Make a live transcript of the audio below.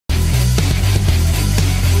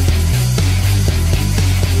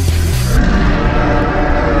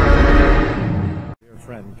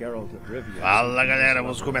Fala galera,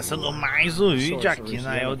 vamos começando mais um vídeo aqui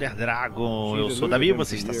na Elder Dragon. Eu sou o Davi,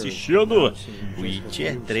 você está assistindo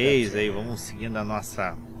Witcher 3. Aí vamos seguindo a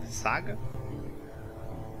nossa saga.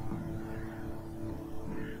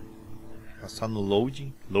 Tá só no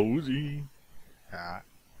loading. Loading. Tá.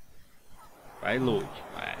 Vai load.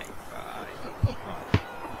 Vai.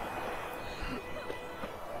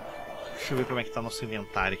 Deixa eu ver como é que tá nosso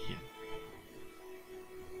inventário aqui.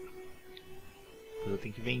 Eu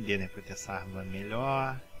tenho que vender, né? Pra ter essa arma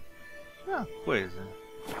melhor. Ah, coisa.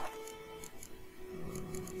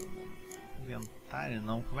 Inventário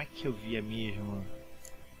não. Como é que eu via mesmo?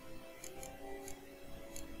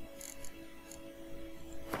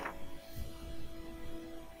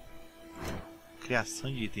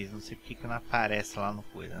 Criação de itens. Não sei porque que não aparece lá no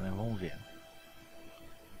coisa, né? Vamos ver.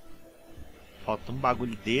 Falta um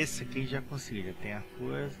bagulho desse aqui, já consegui. Já tem a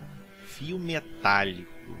coisa. Fio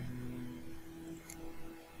metálico.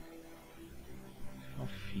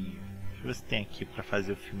 Fio. Deixa eu ver se tem aqui para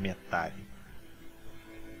fazer o fio metálico.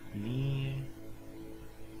 Linha.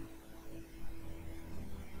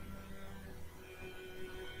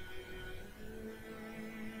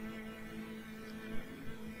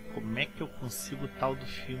 Como é que eu consigo o tal do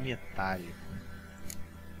fio metálico?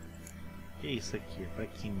 O que é isso aqui? Para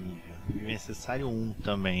que nível? É necessário 1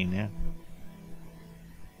 também, né?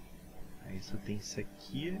 Aí só tem isso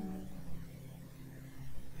aqui.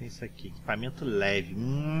 Isso aqui, equipamento leve. Deixa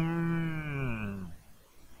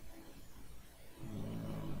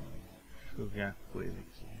eu ver a coisa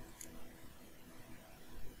aqui.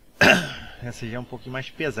 Essa já é um pouquinho mais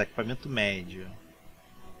pesada, equipamento médio.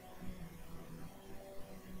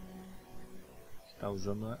 Está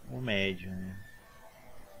usando o médio, né?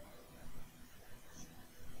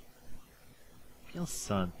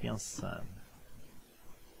 Pensando.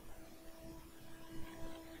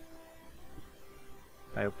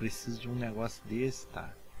 Tá, eu preciso de um negócio desse, tá?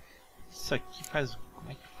 Isso aqui faz...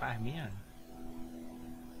 Como é que faz mesmo?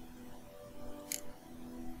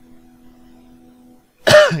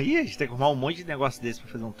 Ih, a gente tem que arrumar um monte de negócio desse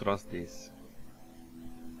pra fazer um troço desse.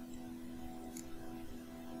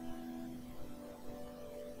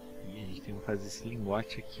 E a gente tem que fazer esse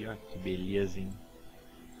lingote aqui, ó. Que beleza, hein?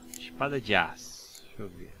 Espada de aço. Deixa eu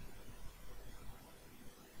ver.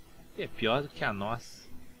 É pior do que a nossa.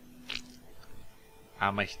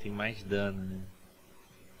 Ah, mas tem mais dano, né?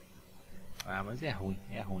 Ah, mas é ruim.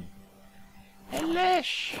 É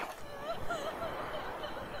lixo!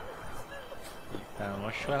 Tá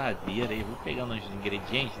uma choradeira aí. Vou pegando os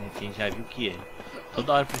ingredientes, né? Quem já viu que é.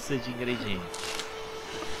 Toda hora precisa de ingredientes.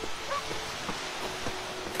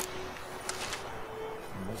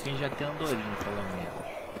 É bom que a gente já tem andorinha, pelo menos.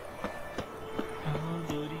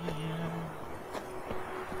 Andorinha.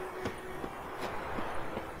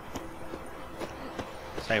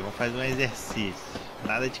 Aí, vamos fazer um exercício.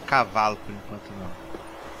 Nada de cavalo por enquanto não.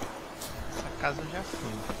 Essa casa eu já fui,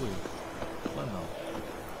 não fui? Ou não?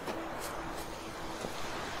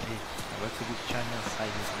 Eita, agora que eu vi que tinha uma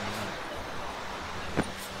mensagem também, não.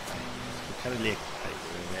 Eu quero ler aqui.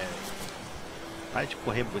 Para de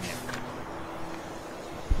correr, boneca.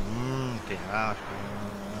 Tem lá.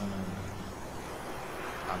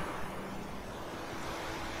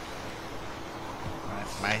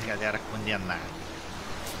 Mais galera condenada.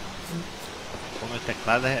 O meu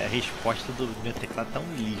teclado, a resposta do meu teclado tá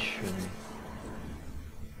um lixo, né?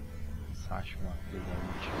 Só acho uma coisa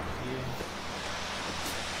útil aqui.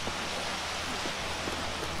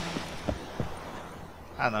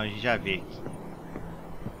 Ah não, a gente já vê aqui.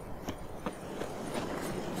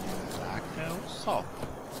 Caraca, é um sol.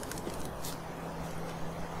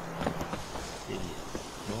 Beleza.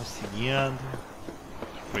 Vamos seguindo.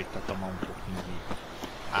 Aproveitar tomar um pouquinho de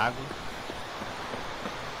água.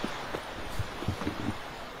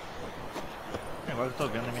 Agora eu tô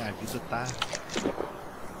vendo a minha vida tá... Vou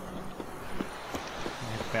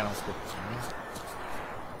recuperar um pouquinho.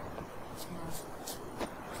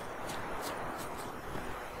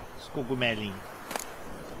 Os cogumelinhos.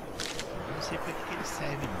 Não sei pra que eles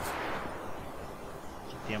servem não. O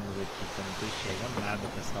que temos aqui? Que eu não tô enxergando nada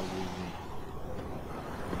com essa luz aí.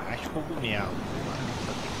 Mais cogumelo.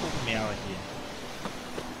 Só tem cogumelo aqui.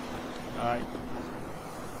 Ai.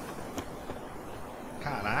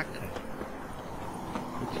 Caraca.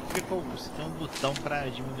 Você tem um botão para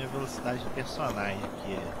diminuir a velocidade do personagem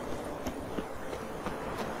aqui.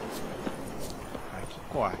 Aqui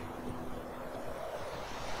corre.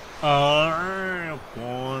 Ah, o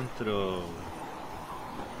control.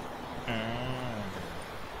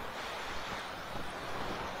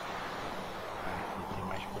 Aqui tem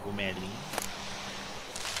mais cogumelinho.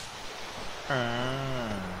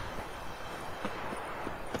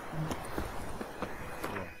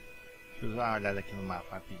 Deixa eu dar uma olhada aqui no mapa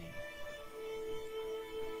rapidinho.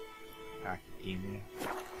 Aqui, né?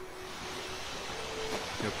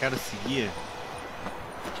 Eu quero seguir.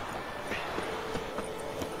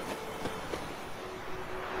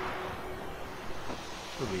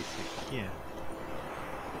 Deixa eu ver isso aqui.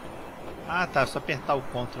 Ah, tá. Só apertar o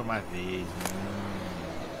Ctrl uma vez.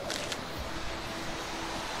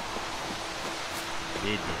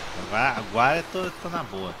 Beleza. Agora eu tô na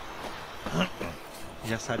boa.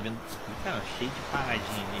 Já sabendo. Cara, cheio de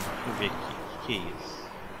paradinha ali. Deixa eu ver aqui. O que é isso?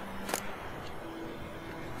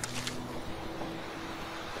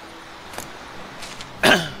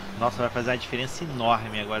 Nossa, vai fazer uma diferença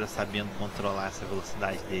enorme agora sabendo controlar essa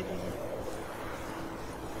velocidade dele.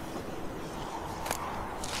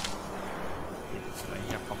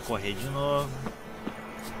 Já pode correr de novo.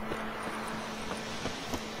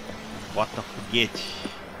 Bota foguete.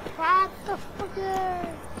 Bota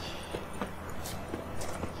foguete.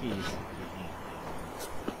 Que isso aqui?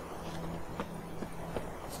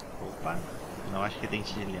 Opa. Não, acho que é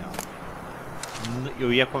dente de leão.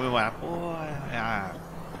 Eu ia comemorar. Pô,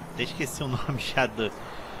 até esqueci o nome já do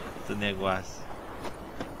negócio.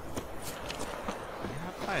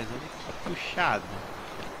 Rapaz, olha que puxado.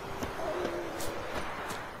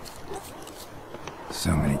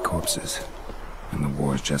 So many corpses, and the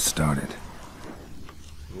war's just started.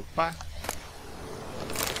 Opa!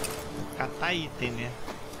 Vou catar item, né?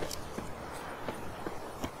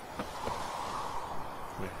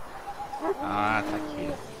 Ah, tá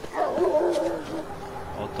aqui.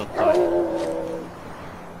 Olha o Totói.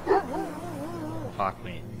 Vou falar com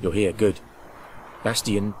ele. You're here, good.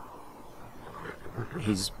 Bastian...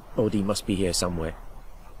 His body must be here somewhere.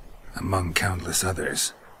 Among countless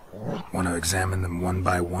others. Want to examine them one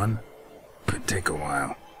by one? Could take a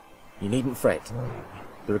while. You needn't fret.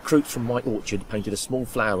 The recruits from White Orchard painted a small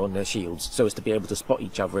flower on their shields so as to be able to spot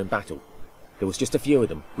each other in battle. There was just a few of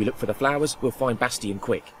them. We look for the flowers, we'll find Bastian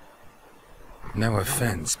quick. No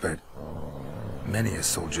offense, but many a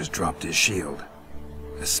soldier's dropped his shield.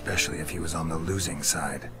 Especially if he was on the losing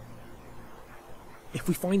side. If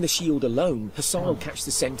we find the shield alone, Hassan will catch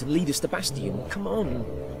the scent and lead us to Bastian. Come on.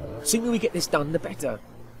 Sooner we get this done, the better.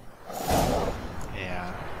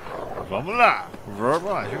 É. Vamos lá. Vamos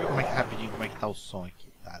lá. Deixa eu ver como é que rapidinho como é que tá o som aqui.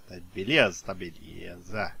 Tá beleza? Tá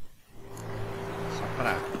beleza. Só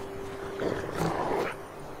pra...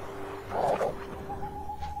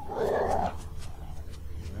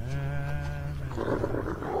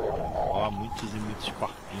 Ó, muitos e muitos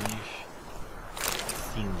corpinhos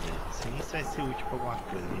cinza. Não sei nem se vai ser útil pra alguma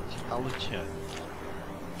coisa. A gente tá luteando.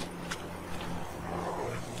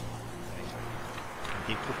 Não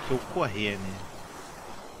tem por que eu correr, né?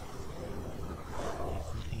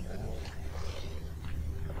 Não tem nada.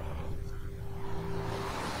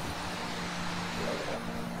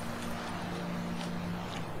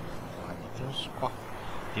 Ó, tem uns corpos.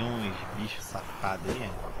 Tem uns bichos safados aí.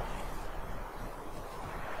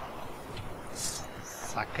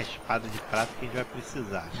 Saca a espada de prata que a gente vai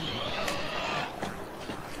precisar.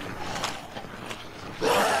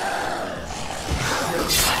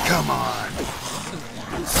 Come on!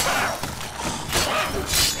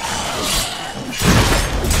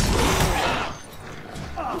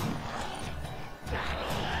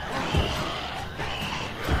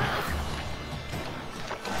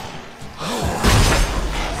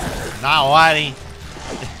 Na hora, hein?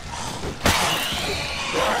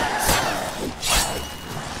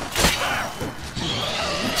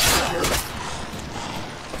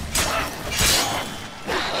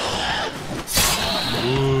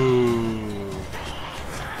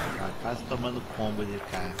 Quase tomando combo de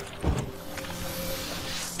cara.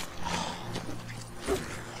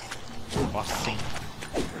 Posso sim.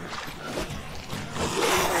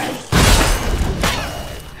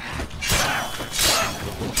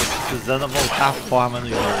 Precisando voltar a forma no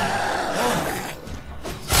jogo.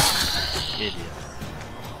 Beleza.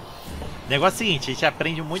 O negócio é o seguinte, a gente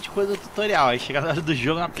aprende um monte de coisa no tutorial. Aí chega na hora do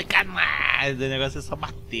jogo não aplica nada. O negócio é só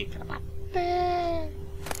bater, cara. Bater.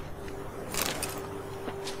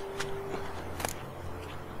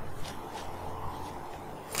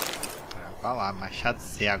 Vai lá, machado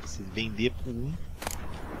cego. Se vender por um,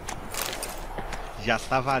 já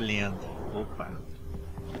tá valendo. Opa.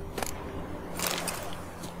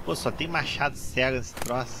 Pô, só tem machado cego nesse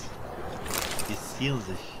troço. E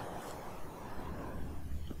cinzas.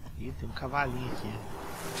 Ih, tem um cavalinho aqui.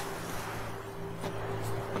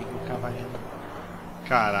 Tem um cavalinho.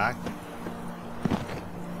 Caraca.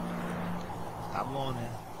 Tá bom, né?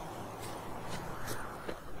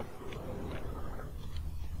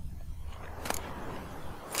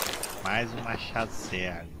 Mais um machado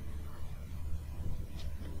cego.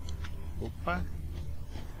 Opa.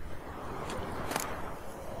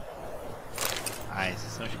 Ah,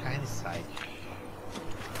 esses são os carniçais.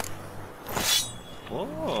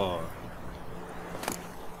 Oh!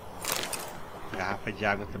 Garrafa de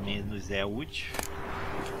água também nos é útil.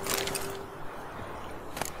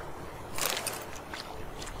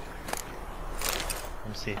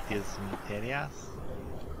 Com certeza isso me interessa.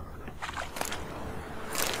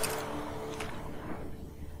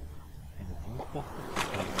 Ainda tem um porco aqui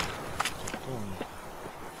pra ver.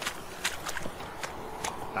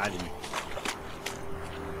 Tá ali.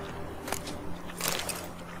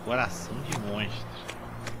 Coração de monstro.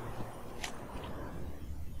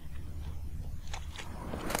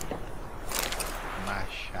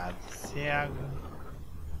 Machado cego.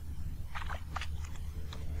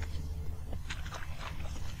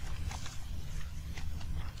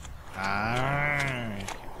 Ah.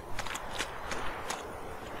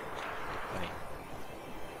 Peraí.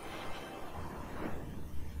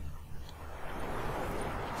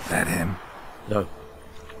 That him? No.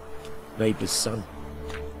 Neighbor's son.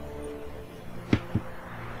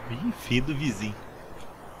 Ih, filho do vizinho.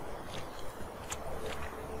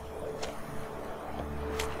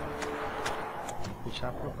 Vou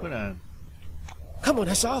continuar procurando. Come on,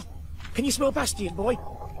 Hussar. Can you smell Bastion, boy?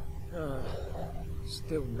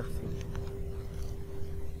 Still nothing.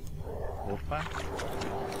 Opa.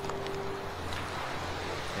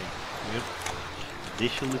 Primeiro,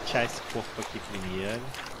 deixa eu lutear esse corpo aqui primeiro.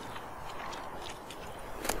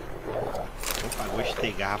 Opa,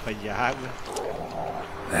 gostei. Garrafa de água.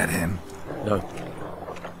 That him? No.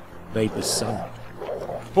 Neighbor's son.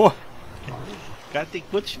 Pô! O cara tem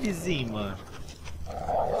quantos vizinhos, mano?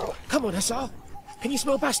 Come on, Hussar. Can you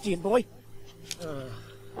smell Bastion, boy? Still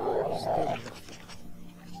nothing.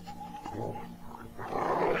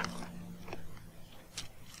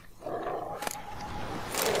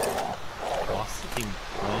 Nossa, tem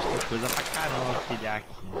muita coisa pra caramba pra pilhar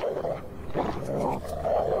aqui.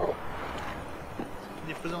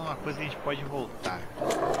 Depois é uma coisa que a gente pode voltar.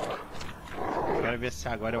 Quero ver se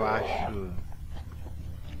agora eu acho.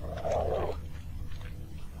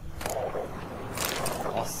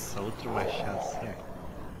 Nossa, outro machado certo.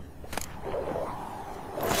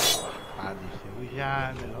 Espada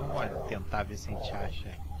enferrujada. Vamos tentar ver se a gente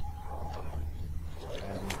acha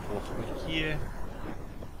mais um porco aqui.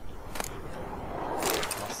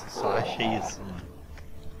 Nossa, só achei isso, mano.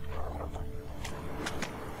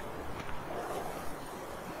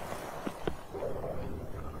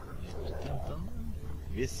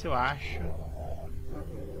 Ver se eu acho.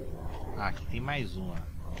 Ah, aqui tem mais uma.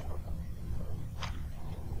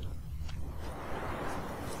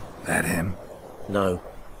 That him? No.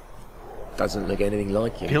 Doesn't look anything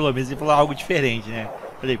like him. Pelo menos ele falou algo diferente, né?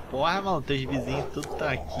 Falei, porra, mano, teus vizinhos tudo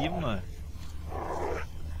tá aqui, mano.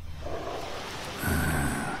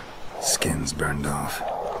 Skin's burned off.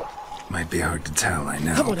 Might be hard to tell, I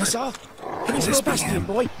know. Come on, but Hussar. Can you this smell be Bastion, him?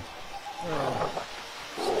 boy?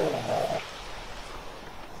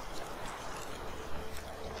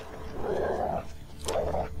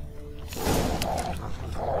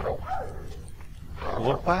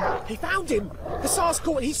 Opa, He found him! Hussar's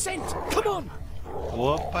caught his scent! Come on!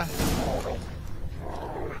 opa.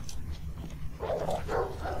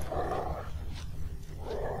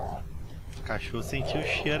 O cachorro sentiu o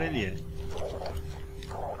cheiro ali.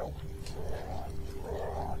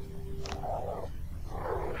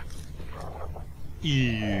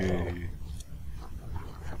 Ih.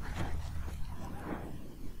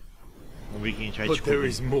 Vamos ver o que a gente vai But there descobrir.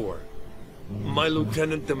 is more. My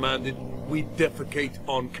lieutenant demanded we defecate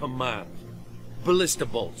on command. Ballista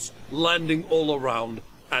bolts, landing all around,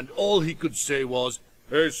 and all he could say was,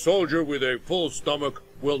 "A soldier with a full stomach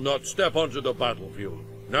will not step onto the battlefield."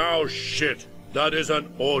 Now shit, that is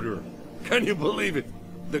an order. Can you believe it?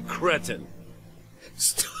 The cretin.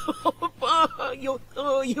 Stop!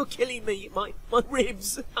 You're killing me. My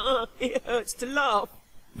ribs. It hurts to laugh.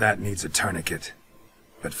 that needs a tourniquet.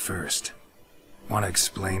 But first, want to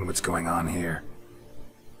explain what's going on here?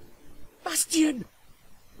 Bastion!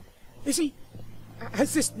 Is he...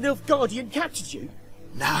 Has this Nilfgaardian captured you?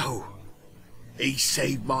 No. He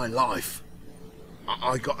saved my life.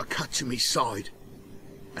 I got a cut to my side,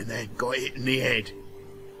 and then got hit in the head.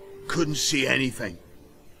 Couldn't see anything.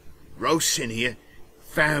 Rosinia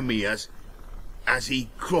found me as he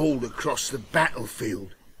crawled across the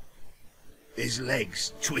battlefield. His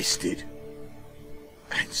legs twisted.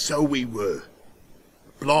 And so we were.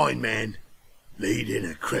 A blind man leading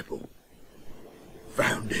a cripple.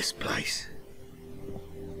 Found this place.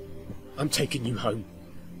 I'm taking you home.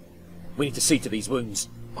 We need to see to these wounds.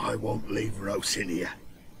 I won't leave Rosinia.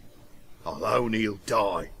 Alone he'll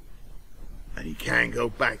die. and he can't go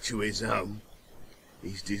back to his home.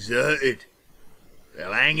 He's deserted.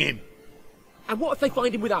 They'll hang him. And what if they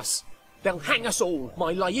find him with us? They'll hang us all,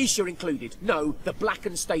 my Laisha included. No, the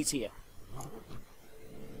Blacken stays here.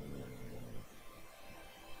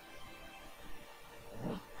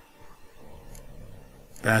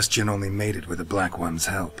 Bastion only made it with the Black One's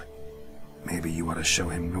help. Maybe you ought to show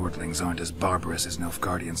him Nordlings aren't as barbarous as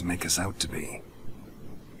Nilfgaardians make us out to be.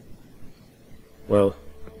 Well,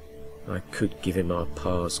 I could give him our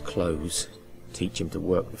pa's clothes, teach him to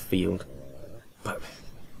work the field. But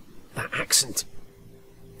that accent...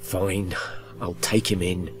 Fine, I'll take him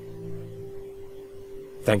in.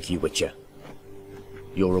 Thank you, Witcher.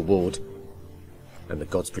 Your reward, and the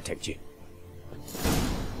gods protect you.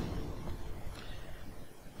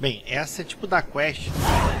 Bem, essa é tipo da quest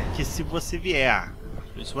que se você vier...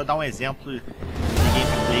 Isso vou dar um exemplo de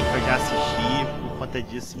gameplay que eu já assisti, por conta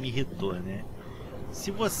disso me irritou, né? Se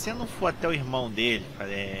você não for até o irmão dele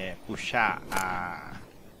puxar a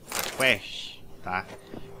quest, tá?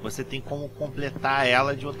 Você tem como completar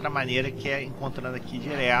ela de outra maneira, que é encontrando aqui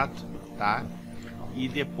direto, tá? E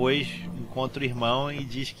depois encontra o irmão e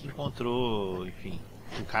diz que encontrou, enfim,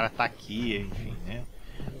 que o cara tá aqui, enfim, né?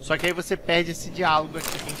 Só que aí você perde esse diálogo aqui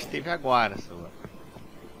que a gente teve agora, sabe?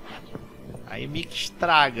 Aí meio que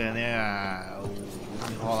estraga, né,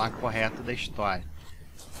 o enrolar correto da história.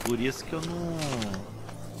 Por isso que eu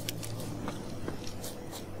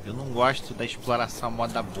não gosto da exploração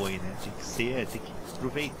moda boi, né? Tem que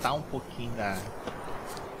aproveitar um pouquinho da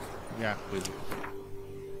coisa.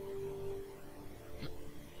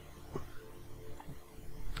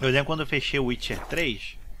 Eu lembro quando eu fechei o Witcher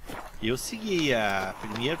 3, eu seguia,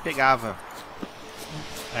 primeiro pegava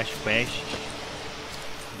as quests,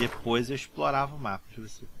 depois eu explorava o mapa. Deixa eu ver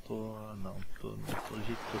se eu tô... não tô do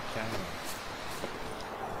jeito que eu quero, não.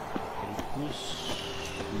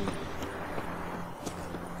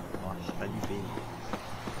 Nossa, tá de bem.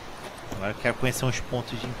 Agora eu quero conhecer uns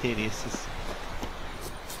pontos de interesse.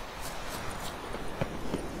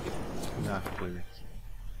 Vou dar uma coisa aqui.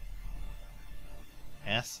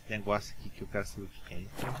 Esse negócio aqui que eu quero saber o que é.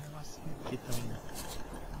 Tem um negócio aqui também, né?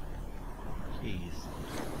 Que isso?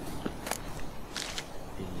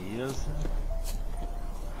 Beleza.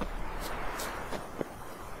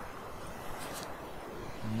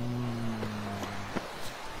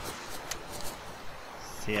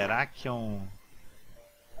 Será que é um...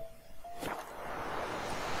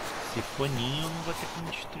 Se for ninho, eu não vou ter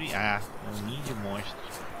como destruir. Ah, é um ninho de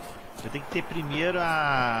monstros. Eu tenho que ter primeiro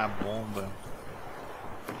a bomba.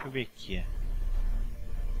 Deixa eu ver aqui.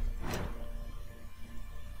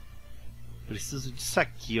 Preciso disso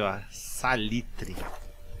aqui, ó. Salitre.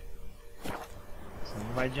 Isso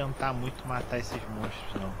não vai adiantar muito matar esses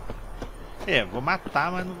monstros, não. É, vou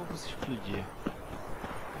matar, mas não vou conseguir explodir.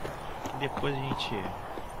 Depois a gente...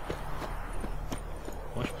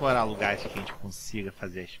 Vamos explorar lugares que a gente consiga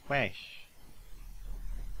fazer as quests.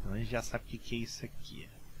 Então a gente já sabe o que é isso aqui.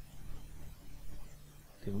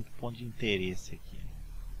 Tem muito ponto de interesse aqui.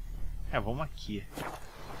 É, vamos aqui.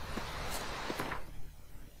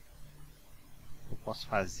 Eu posso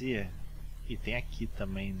fazer... E tem aqui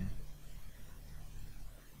também, né?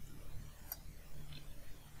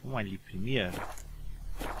 Vamos ali primeiro.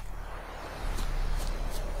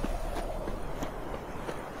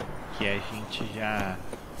 Que a gente já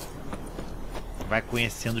vai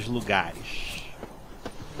conhecendo os lugares.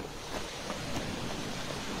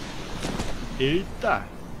 Eita!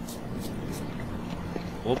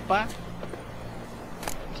 Opa!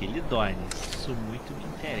 Quelidone, isso muito me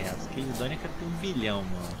interessa. Quelidone é que eu tenho 1 bilhão,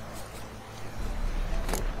 mano.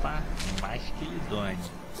 Opa, mais Quelidone.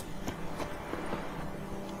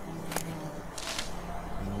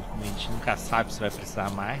 A gente nunca sabe se vai precisar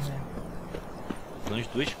mais, né? Então as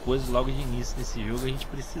duas coisas logo de início desse jogo a gente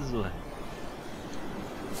precisou.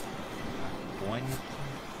 Icônico.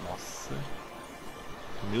 Nossa.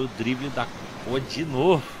 O meu drible da cor de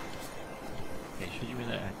novo. Deixa eu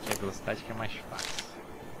diminuir aqui a velocidade que é mais fácil.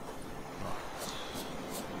 Nossa.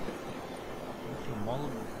 Tem um molo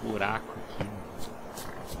buraco aqui.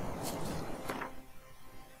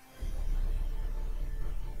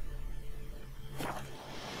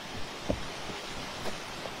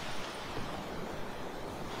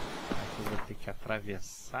 Aqui eu vou ter que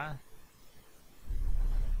atravessar.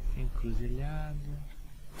 Encruzilhada.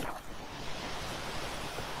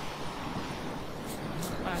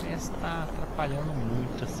 Parece estar atrapalhando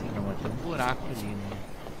muito assim, não, mas tem um buraco ali, né?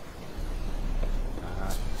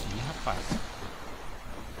 Ah, ih, rapaz.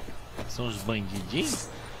 São os bandidinhos?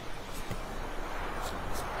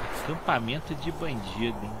 Acampamento de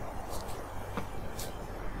bandido, hein?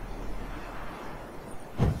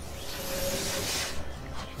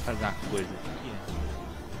 coisas aqui.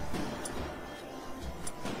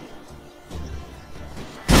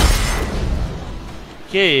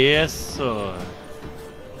 Que isso?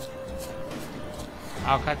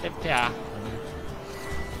 Ah, o cara deve ter arma, né?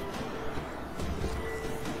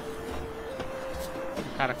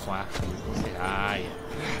 O cara com arma, não sei. Ai.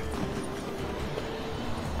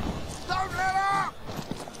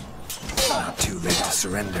 Not too late to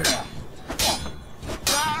surrender.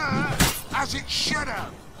 As it should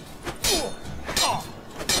have.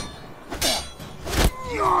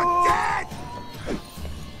 You're dead.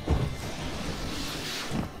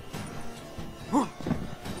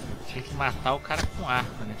 Tinha que matar o cara com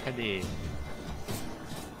arco, né? Cadê ele?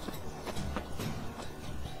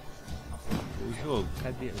 O jogo,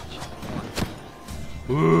 cadê o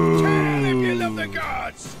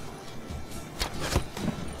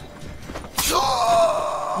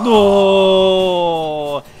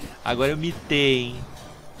No! Agora eu mitei, hein?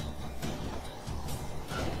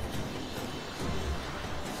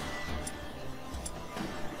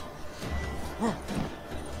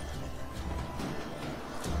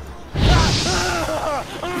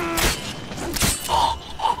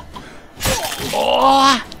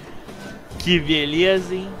 Oh! Que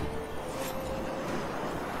beleza, hein?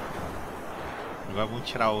 Agora vamos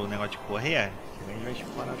tirar o negócio de correr, que a gente vai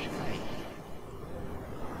explorar os caras.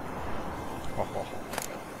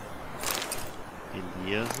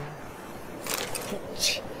 Beleza.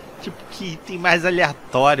 Putz, tipo, que item mais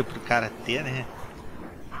aleatório pro cara ter, né?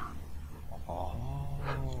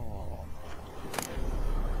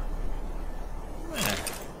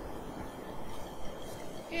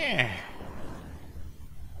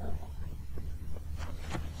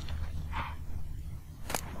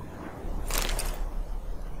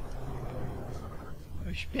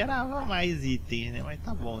 Eu esperava mais itens, né? Mas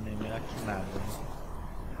tá bom, né? Melhor que nada, né?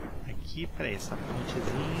 Aqui, peraí, essa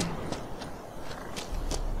pontezinha.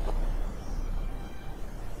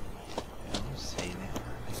 Eu não sei, né?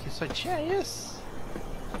 Aqui só tinha isso.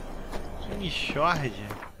 Que mixórdia.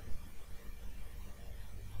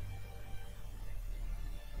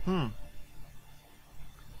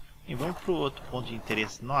 E vamos pro outro ponto de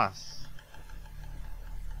interesse nosso.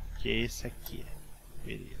 Que é esse aqui.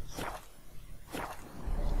 Beleza.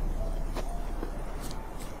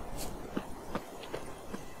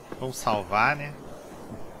 Vamos salvar, né?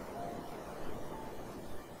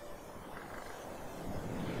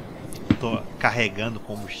 Tô carregando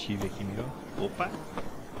combustível aqui, meu. Opa!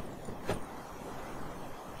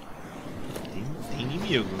 Tem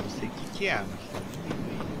inimigo, não sei o que é, mas tem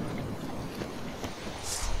inimigo aí.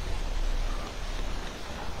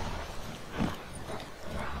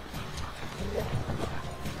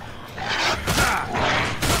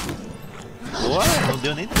 Boa, não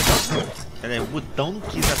deu nem tempo. Pera aí, o botão não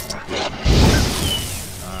quis acertar.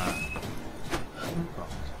 Pronto.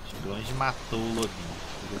 Os vilões matou o lobinho.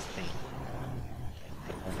 Gostei.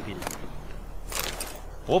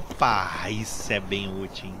 Opa! Isso é bem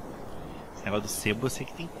útil, hein? Esse negócio do sebo, eu sei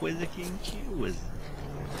que tem coisa que a gente usa.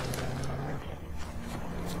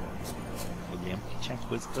 Eu lembro que tinha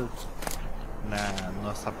coisa pra... na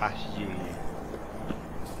nossa parte de...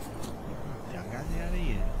 Tem uma galera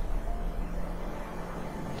aí.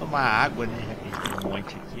 Tomar água, né? Já que a gente tem um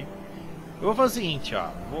monte aqui. Eu vou fazer o seguinte, ó.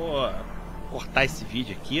 Vou cortar esse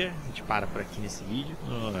vídeo aqui. A gente para por aqui nesse vídeo.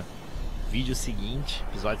 No vídeo seguinte,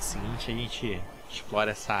 episódio seguinte, a gente explora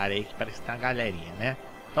essa área aí que parece que tem uma galerinha, né?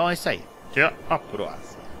 Então é isso aí. Até a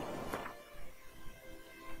próxima.